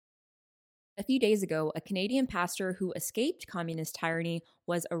A few days ago, a Canadian pastor who escaped communist tyranny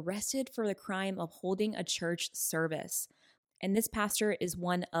was arrested for the crime of holding a church service. And this pastor is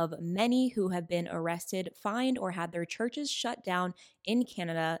one of many who have been arrested, fined, or had their churches shut down in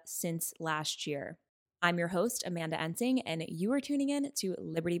Canada since last year. I'm your host, Amanda Ensing, and you are tuning in to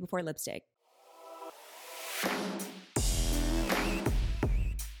Liberty Before Lipstick.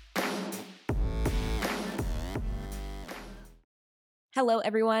 Hello,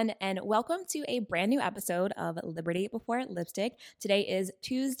 everyone, and welcome to a brand new episode of Liberty Before Lipstick. Today is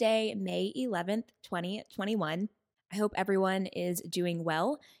Tuesday, May 11th, 2021. I hope everyone is doing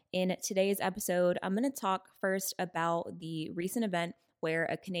well. In today's episode, I'm going to talk first about the recent event where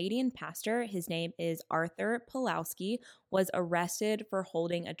a Canadian pastor, his name is Arthur Pawlowski, was arrested for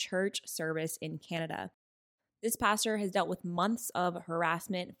holding a church service in Canada. This pastor has dealt with months of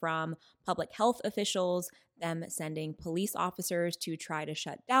harassment from public health officials, them sending police officers to try to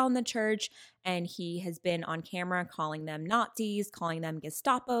shut down the church, and he has been on camera calling them Nazis, calling them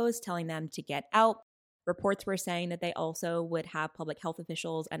Gestapos, telling them to get out. Reports were saying that they also would have public health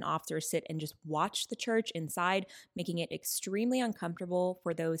officials and officers sit and just watch the church inside, making it extremely uncomfortable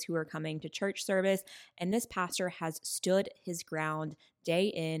for those who are coming to church service. And this pastor has stood his ground day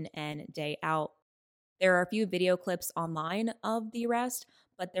in and day out. There are a few video clips online of the arrest,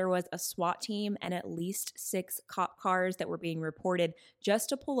 but there was a SWAT team and at least 6 cop cars that were being reported just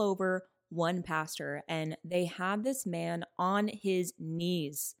to pull over one pastor, and they had this man on his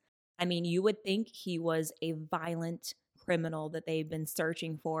knees. I mean, you would think he was a violent criminal that they've been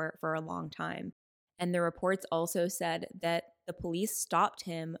searching for a long time. And the reports also said that the police stopped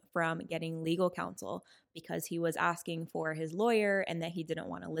him from getting legal counsel because he was asking for his lawyer and that he didn't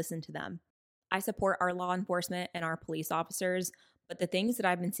want to listen to them. I support our law enforcement and our police officers, but the things that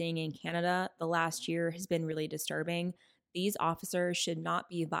I've been seeing in Canada the last year has been really disturbing. These officers should not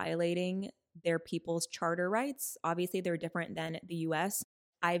be violating their people's charter rights. Obviously, they're different than the US.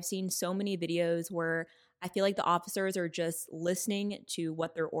 I've seen so many videos where I feel like the officers are just listening to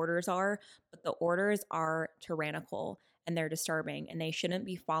what their orders are, but the orders are tyrannical and they're disturbing, and they shouldn't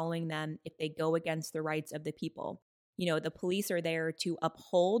be following them if they go against the rights of the people. You know, the police are there to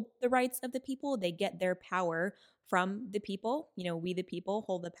uphold the rights of the people. They get their power from the people. You know, we the people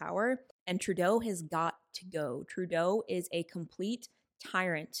hold the power. And Trudeau has got to go. Trudeau is a complete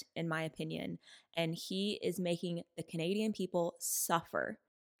tyrant, in my opinion, and he is making the Canadian people suffer.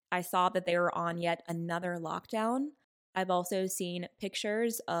 I saw that they were on yet another lockdown. I've also seen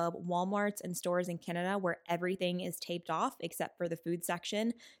pictures of Walmarts and stores in Canada where everything is taped off except for the food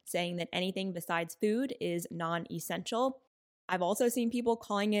section, saying that anything besides food is non-essential. I've also seen people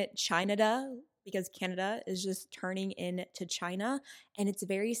calling it China-da because Canada is just turning into China, and it's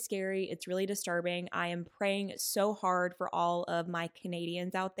very scary. It's really disturbing. I am praying so hard for all of my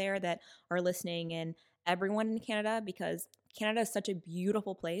Canadians out there that are listening and everyone in Canada, because Canada is such a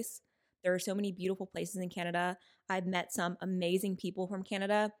beautiful place. There are so many beautiful places in Canada. I've met some amazing people from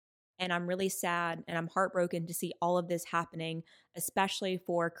Canada, and I'm really sad and I'm heartbroken to see all of this happening, especially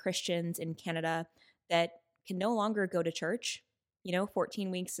for Christians in Canada that can no longer go to church.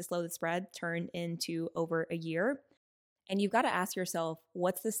 14 weeks to slow the spread turned into over a year. And you've got to ask yourself,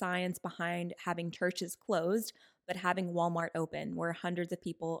 what's the science behind having churches closed, but having Walmart open, where hundreds of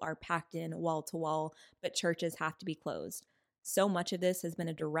people are packed in wall to wall, but churches have to be closed? So much of this has been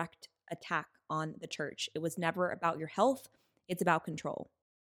a direct attack on the church. It was never about your health. It's about control.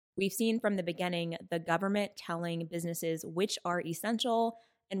 We've seen from the beginning the government telling businesses which are essential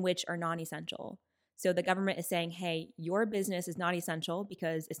and which are non-essential. So the government is saying, hey, your business is not essential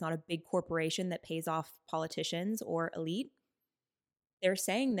because it's not a big corporation that pays off politicians or elite. They're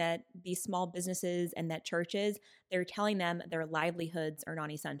saying that these small businesses and that churches, they're telling them their livelihoods are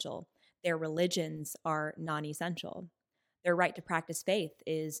non-essential. Their religions are non-essential. Their right to practice faith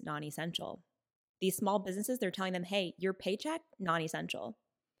is non-essential. These small businesses, they're telling them, hey, your paycheck, non-essential.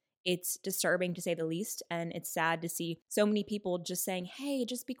 It's disturbing to say the least, and it's sad to see so many people just saying, hey,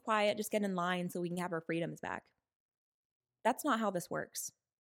 just be quiet, just get in line so we can have our freedoms back. That's not how this works.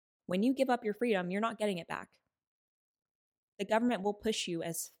 When you give up your freedom, you're not getting it back. The government will push you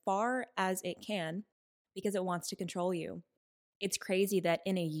as far as it can because it wants to control you. It's crazy that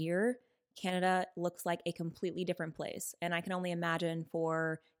in a year, Canada looks like a completely different place. And I can only imagine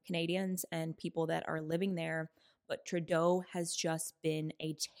for Canadians and people that are living there, but Trudeau has just been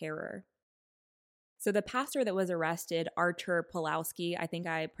a terror. So the pastor that was arrested, Arthur Pawlowski, I think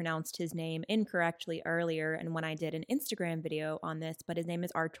I pronounced his name incorrectly earlier and when I did an Instagram video on this, but his name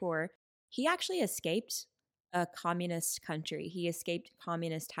is Artur. He actually escaped a communist country. He escaped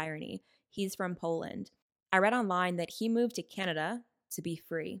communist tyranny. He's from Poland. I read online that he moved to Canada to be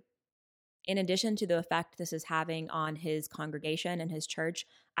free. In addition to the effect this is having on his congregation and his church,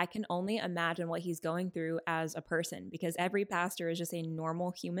 I can only imagine what he's going through as a person, because every pastor is just a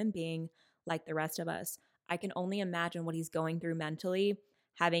normal human being like the rest of us. I can only imagine what he's going through mentally,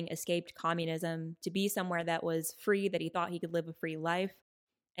 having escaped communism, to be somewhere that was free, that he thought he could live a free life,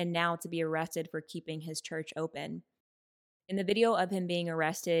 and now to be arrested for keeping his church open. In the video of him being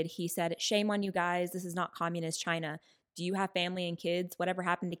arrested, he said, "Shame on you guys. This is not communist China. Do you have family and kids? Whatever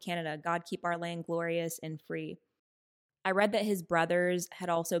happened to Canada? God keep our land glorious and free." I read that his brothers had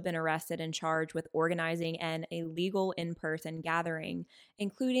also been arrested and charged with organizing an illegal in-person gathering,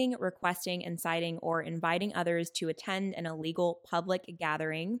 including requesting, inciting, or inviting others to attend an illegal public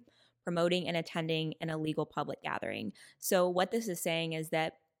gathering, promoting and attending an illegal public gathering. So what this is saying is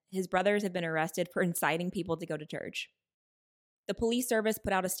that his brothers have been arrested for inciting people to go to church. The police service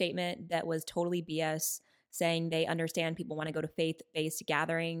put out a statement that was totally BS, saying they understand people want to go to faith-based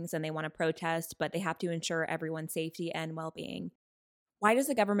gatherings and they want to protest, but they have to ensure everyone's safety and well-being. Why does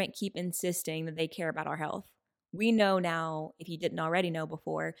the government keep insisting that they care about our health? We know now, if you didn't already know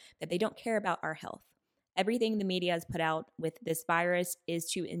before, that they don't care about our health. Everything the media has put out with this virus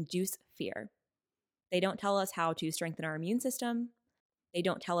is to induce fear. They don't tell us how to strengthen our immune system. They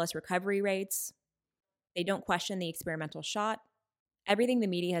don't tell us recovery rates. They don't question the experimental shot. Everything the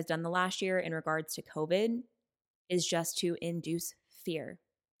media has done the last year in regards to COVID is just to induce fear.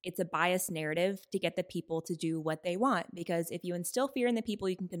 It's a biased narrative to get the people to do what they want, because if you instill fear in the people,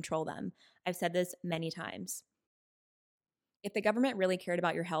 you can control them. I've said this many times. If the government really cared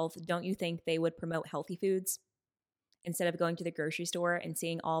about your health, don't you think they would promote healthy foods instead of going to the grocery store and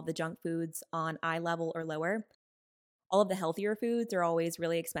seeing all the junk foods on eye level or lower? All of the healthier foods are always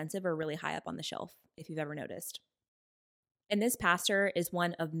really expensive or really high up on the shelf, if you've ever noticed. And this pastor is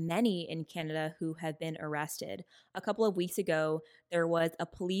one of many in Canada who have been arrested. A couple of weeks ago, there was a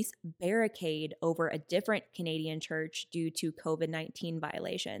police barricade over a different Canadian church due to COVID-19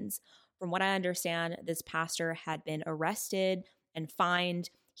 violations. From what I understand, this pastor had been arrested and fined.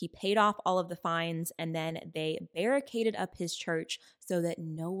 He paid off all of the fines, and then they barricaded up his church so that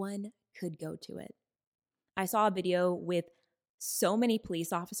no one could go to it. I saw a video with so many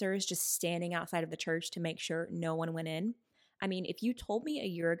police officers just standing outside of the church to make sure no one went in. I mean, if you told me a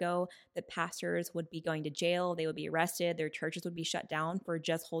year ago that pastors would be going to jail, they would be arrested, their churches would be shut down for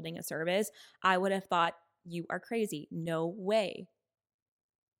just holding a service, I would have thought you are crazy. No way.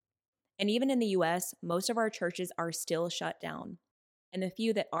 And even in the US, most of our churches are still shut down. And the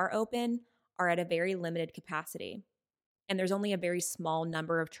few that are open are at a very limited capacity. And there's only a very small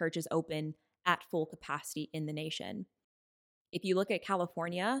number of churches open at full capacity in the nation. If you look at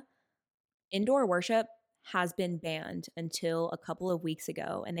California, indoor worship has been banned until a couple of weeks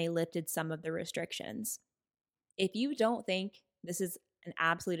ago, and they lifted some of the restrictions. If you don't think this is an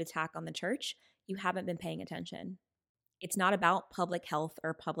absolute attack on the church, you haven't been paying attention. It's not about public health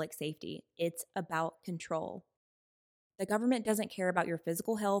or public safety. It's about control. The government doesn't care about your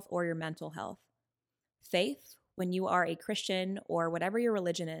physical health or your mental health. Faith, when you are a Christian or whatever your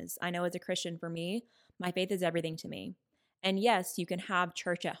religion is, I know as a Christian, for me, my faith is everything to me. And yes, you can have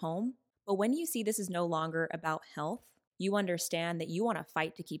church at home, but when you see this is no longer about health, you understand that you want to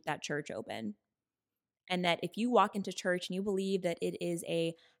fight to keep that church open. And that if you walk into church and you believe that it is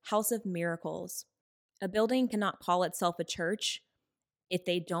a house of miracles, a building cannot call itself a church if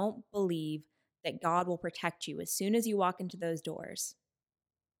they don't believe that God will protect you as soon as you walk into those doors.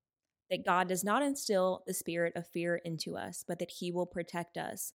 That God does not instill the spirit of fear into us, but that He will protect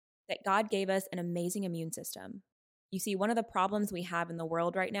us. That God gave us an amazing immune system. You see, one of the problems we have in the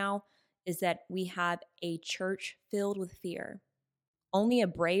world right now is that we have a church filled with fear. Only a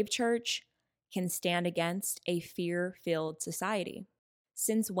brave church can stand against a fear-filled society.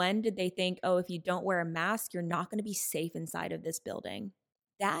 Since when did they think, oh, if you don't wear a mask, you're not going to be safe inside of this building?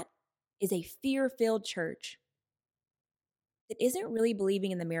 That is a fear-filled church that isn't really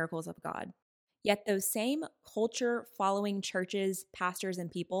believing in the miracles of God. Yet those same culture-following churches, pastors,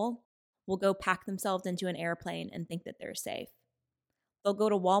 and people will go pack themselves into an airplane and think that they're safe. They'll go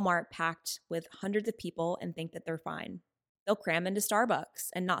to Walmart packed with hundreds of people and think that they're fine. They'll cram into Starbucks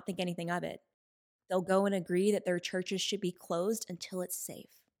and not think anything of it. They'll go and agree that their churches should be closed until it's safe.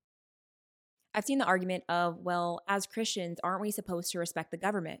 I've seen the argument of, well, as Christians, aren't we supposed to respect the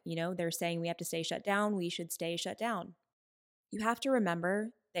government? You know, they're saying we have to stay shut down. We should stay shut down. You have to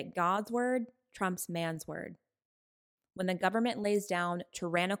remember that God's word trumps man's word. When the government lays down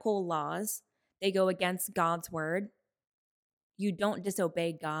tyrannical laws, they go against God's word. You don't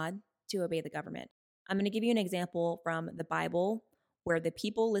disobey God to obey the government. I'm going to give you an example from the Bible where the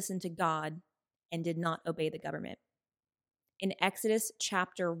people listened to God and did not obey the government. In Exodus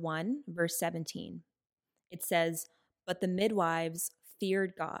chapter 1, verse 17, it says, "But the midwives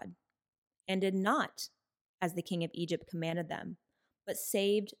feared God and did not as the king of Egypt commanded them, but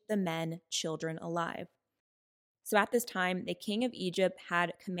saved the men children alive." So at this time, the king of Egypt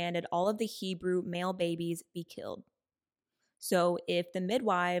had commanded all of the Hebrew male babies be killed. So if the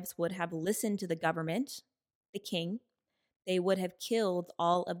midwives would have listened to the government, the king, they would have killed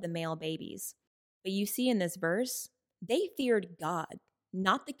all of the male babies. But you see in this verse, they feared God,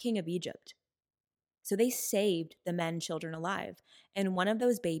 not the king of Egypt. So they saved the men children alive. And one of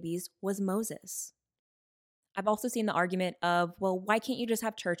those babies was Moses. I've also seen the argument of, well, why can't you just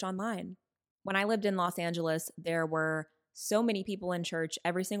have church online? When I lived in Los Angeles, there were so many people in church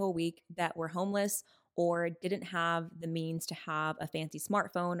every single week that were homeless or didn't have the means to have a fancy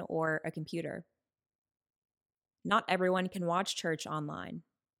smartphone or a computer. Not everyone can watch church online.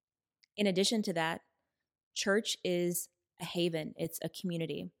 In addition to that, church is a haven, it's a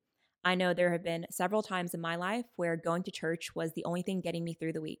community. I know there have been several times in my life where going to church was the only thing getting me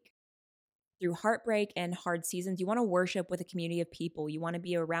through the week. Through heartbreak and hard seasons, you want to worship with a community of people. You want to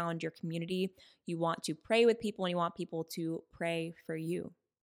be around your community. You want to pray with people, and you want people to pray for you.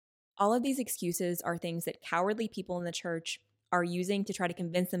 All of these excuses are things that cowardly people in the church are using to try to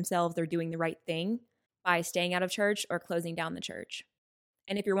convince themselves they're doing the right thing by staying out of church or closing down the church.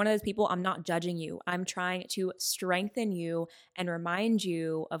 And if you're one of those people, I'm not judging you. I'm trying to strengthen you and remind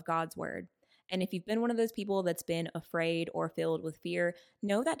you of God's word. And if you've been one of those people that's been afraid or filled with fear,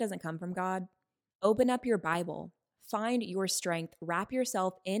 know that doesn't come from God. Open up your Bible, find your strength, wrap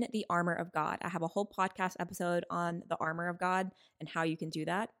yourself in the armor of God. I have a whole podcast episode on the armor of God and how you can do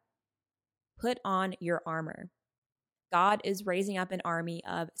that. Put on your armor. God is raising up an army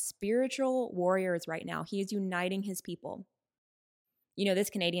of spiritual warriors right now. He is uniting his people. You know, this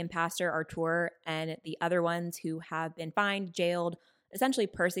Canadian pastor, Artur, and the other ones who have been fined, jailed, essentially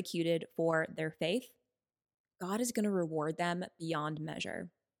persecuted for their faith, God is going to reward them beyond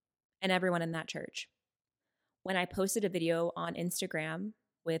measure, and everyone in that church. When I posted a video on Instagram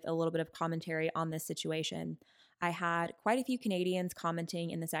with a little bit of commentary on this situation, I had quite a few Canadians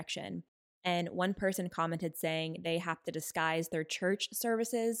commenting in the section. And one person commented saying they have to disguise their church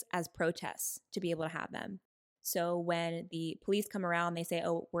services as protests to be able to have them. So when the police come around, they say,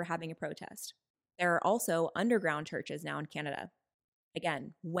 oh, we're having a protest. There are also underground churches now in Canada.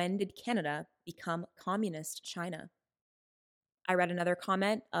 Again, when did Canada become communist China? I read another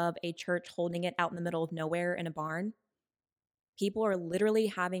comment of a church holding it out in the middle of nowhere in a barn. People are literally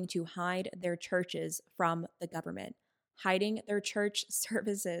having to hide their churches from the government, hiding their church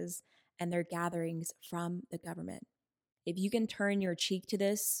services and their gatherings from the government. If you can turn your cheek to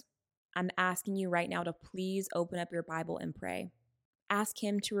this, I'm asking you right now to please open up your Bible and pray. Ask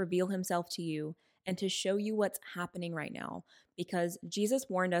him to reveal himself to you and to show you what's happening right now, because Jesus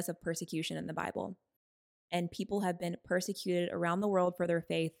warned us of persecution in the Bible. And people have been persecuted around the world for their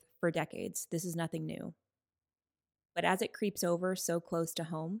faith for decades. This is nothing new. But as it creeps over so close to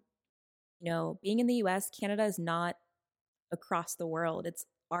home, you know, being in the US, Canada is not across the world. It's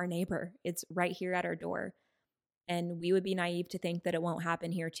our neighbor. It's right here at our door. And we would be naive to think that it won't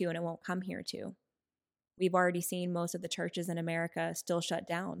happen here too, and it won't come here too. We've already seen most of the churches in America still shut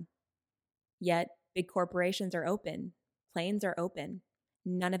down. Yet big corporations are open. Planes are open.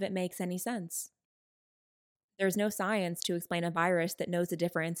 None of it makes any sense. There's no science to explain a virus that knows the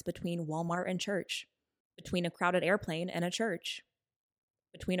difference between Walmart and church, between a crowded airplane and a church,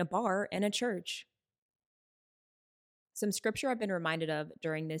 between a bar and a church. Some scripture I've been reminded of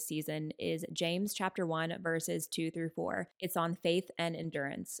during this season is James chapter 1, verses 2 through 4. It's on faith and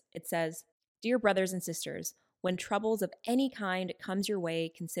endurance. It says, "Dear brothers and sisters, when troubles of any kind comes your way,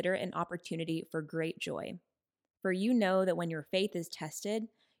 consider it an opportunity for great joy. For you know that when your faith is tested,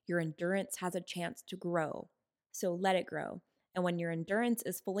 your endurance has a chance to grow. So let it grow. And when your endurance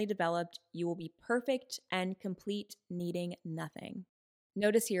is fully developed, you will be perfect and complete, needing nothing."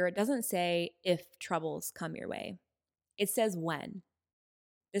 Notice here, it doesn't say if troubles come your way. It says when.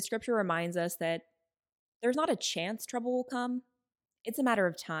 The scripture reminds us that there's not a chance trouble will come. It's a matter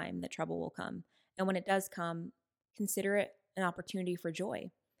of time that trouble will come. And when it does come, consider it an opportunity for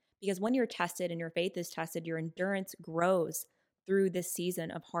joy. Because when you're tested and your faith is tested, your endurance grows through this season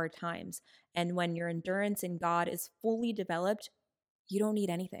of hard times. And when your endurance in God is fully developed, you don't need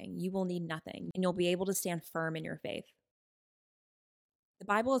anything. You will need nothing. And you'll be able to stand firm in your faith. The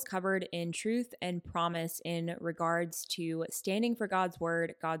Bible is covered in truth and promise in regards to standing for God's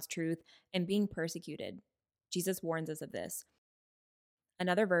word, God's truth, and being persecuted. Jesus warns us of this.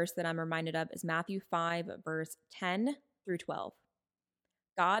 Another verse that I'm reminded of is Matthew 5, verse 10 through 12.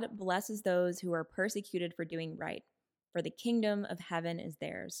 God blesses those who are persecuted for doing right, for the kingdom of heaven is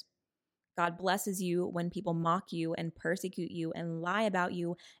theirs. God blesses you when people mock you and persecute you and lie about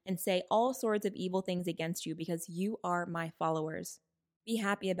you and say all sorts of evil things against you because you are my followers. Be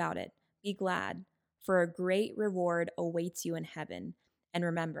happy about it. Be glad, for a great reward awaits you in heaven. And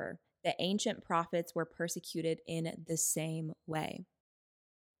remember, the ancient prophets were persecuted in the same way.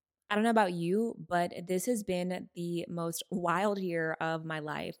 I don't know about you, but this has been the most wild year of my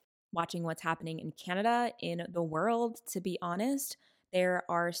life, watching what's happening in Canada, in the world, to be honest. There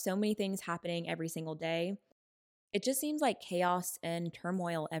are so many things happening every single day. It just seems like chaos and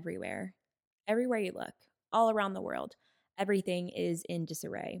turmoil everywhere. Everywhere you look, all around the world, everything is in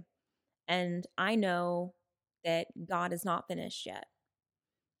disarray. And I know that God is not finished yet.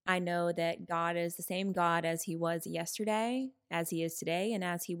 I know that God is the same God as he was yesterday, as he is today, and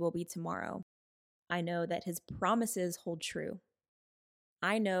as he will be tomorrow. I know that his promises hold true.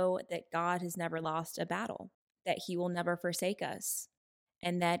 I know that God has never lost a battle, that he will never forsake us,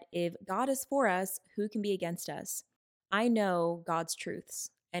 and that if God is for us, who can be against us? I know God's truths,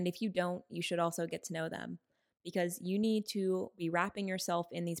 and if you don't, you should also get to know them because you need to be wrapping yourself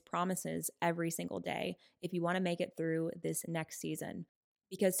in these promises every single day if you want to make it through this next season.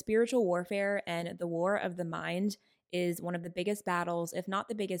 Because spiritual warfare and the war of the mind is one of the biggest battles, if not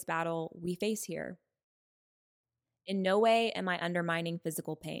the biggest battle, we face here. In no way am I undermining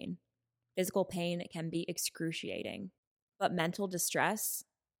physical pain. Physical pain can be excruciating, but mental distress,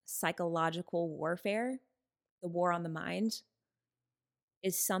 psychological warfare, the war on the mind,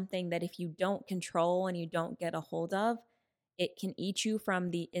 is something that if you don't control and you don't get a hold of, it can eat you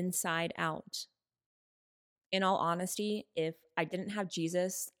from the inside out. In all honesty, if I didn't have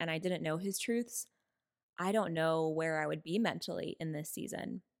Jesus and I didn't know his truths, I don't know where I would be mentally in this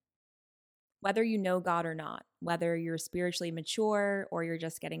season. Whether you know God or not, whether you're spiritually mature or you're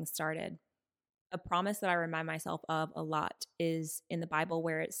just getting started, a promise that I remind myself of a lot is in the Bible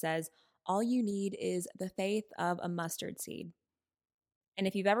where it says, all you need is the faith of a mustard seed. And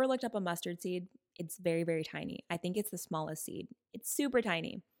if you've ever looked up a mustard seed, it's very, very tiny. I think it's the smallest seed. It's super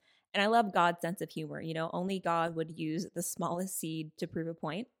tiny. And I love God's sense of humor. You know, only God would use the smallest seed to prove a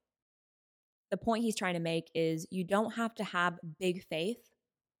point. The point he's trying to make is you don't have to have big faith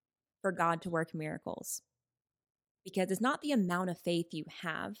for God to work miracles because it's not the amount of faith you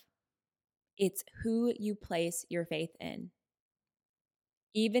have, it's who you place your faith in.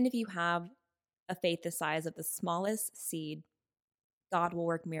 Even if you have a faith the size of the smallest seed, God will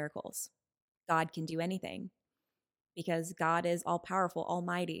work miracles. God can do anything because God is all powerful,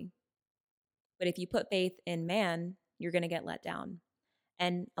 almighty. But if you put faith in man, you're going to get let down.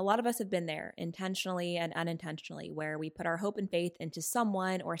 And a lot of us have been there intentionally and unintentionally, where we put our hope and faith into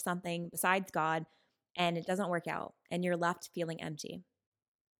someone or something besides God, and it doesn't work out, and you're left feeling empty.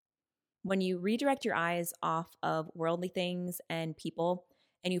 When you redirect your eyes off of worldly things and people,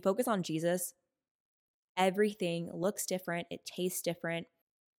 and you focus on Jesus, everything looks different, it tastes different.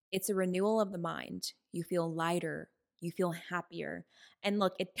 It's a renewal of the mind. You feel lighter, you feel happier. And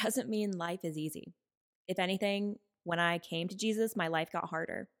look, it doesn't mean life is easy. If anything, when I came to Jesus, my life got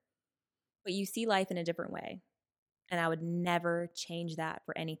harder. But you see life in a different way. And I would never change that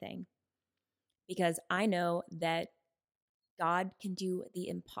for anything. Because I know that God can do the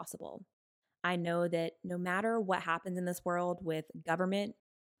impossible. I know that no matter what happens in this world with government,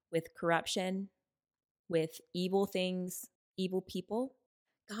 with corruption, with evil things, evil people,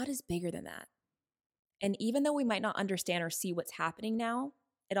 God is bigger than that. And even though we might not understand or see what's happening now,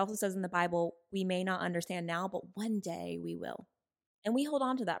 it also says in the Bible, we may not understand now, but one day we will. And we hold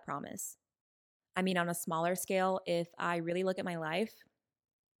on to that promise. I mean, on a smaller scale, if I really look at my life,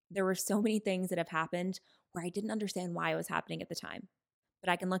 there were so many things that have happened where I didn't understand why it was happening at the time.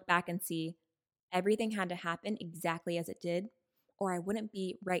 But I can look back and see everything had to happen exactly as it did, or I wouldn't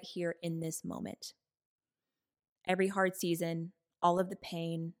be right here in this moment. Every hard season, all of the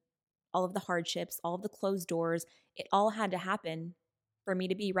pain, all of the hardships, all of the closed doors, it all had to happen for me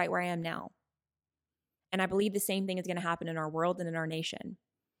to be right where I am now. And I believe the same thing is going to happen in our world and in our nation.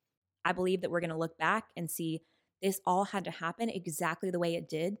 I believe that we're going to look back and see this all had to happen exactly the way it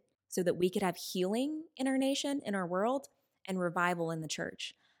did so that we could have healing in our nation, in our world, and revival in the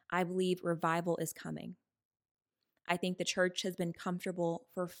church. I believe revival is coming. I think the church has been comfortable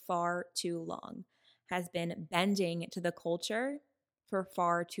for far too long, has been bending to the culture for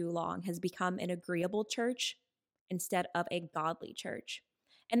far too long, has become an agreeable church instead of a godly church.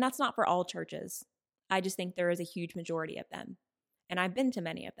 And that's not for all churches. I just think there is a huge majority of them. And I've been to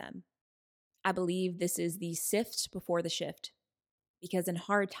many of them. I believe this is the sift before the shift, because in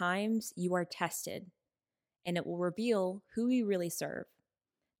hard times, you are tested, and it will reveal who you really serve.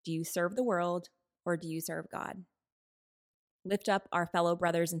 Do you serve the world or do you serve God? Lift up our fellow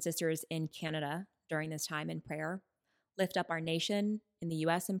brothers and sisters in Canada during this time in prayer. Lift up our nation in the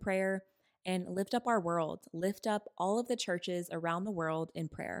US in prayer, and lift up our world. Lift up all of the churches around the world in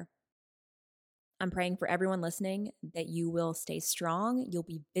prayer. I'm praying for everyone listening that you will stay strong, you'll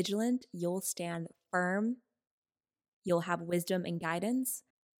be vigilant, you'll stand firm, you'll have wisdom and guidance,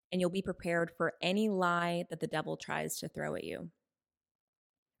 and you'll be prepared for any lie that the devil tries to throw at you.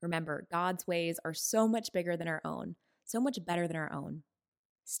 Remember, God's ways are so much bigger than our own, so much better than our own.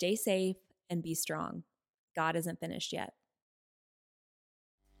 Stay safe and be strong. God isn't finished yet.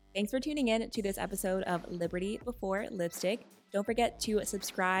 Thanks for tuning in to this episode of Liberty Before Lipstick. Don't forget to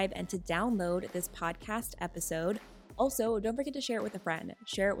subscribe and to download this podcast episode. Also, don't forget to share it with a friend.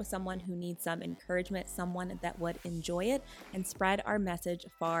 Share it with someone who needs some encouragement, someone that would enjoy it, and spread our message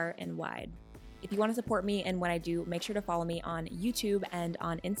far and wide. If you want to support me and what I do, make sure to follow me on YouTube and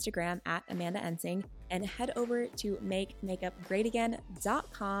on Instagram at Amanda Ensing, and head over to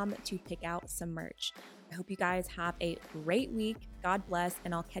MakeMakeupGreatAgain.com to pick out some merch. I hope you guys have a great week. God bless,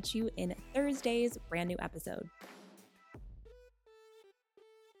 and I'll catch you in Thursday's brand new episode.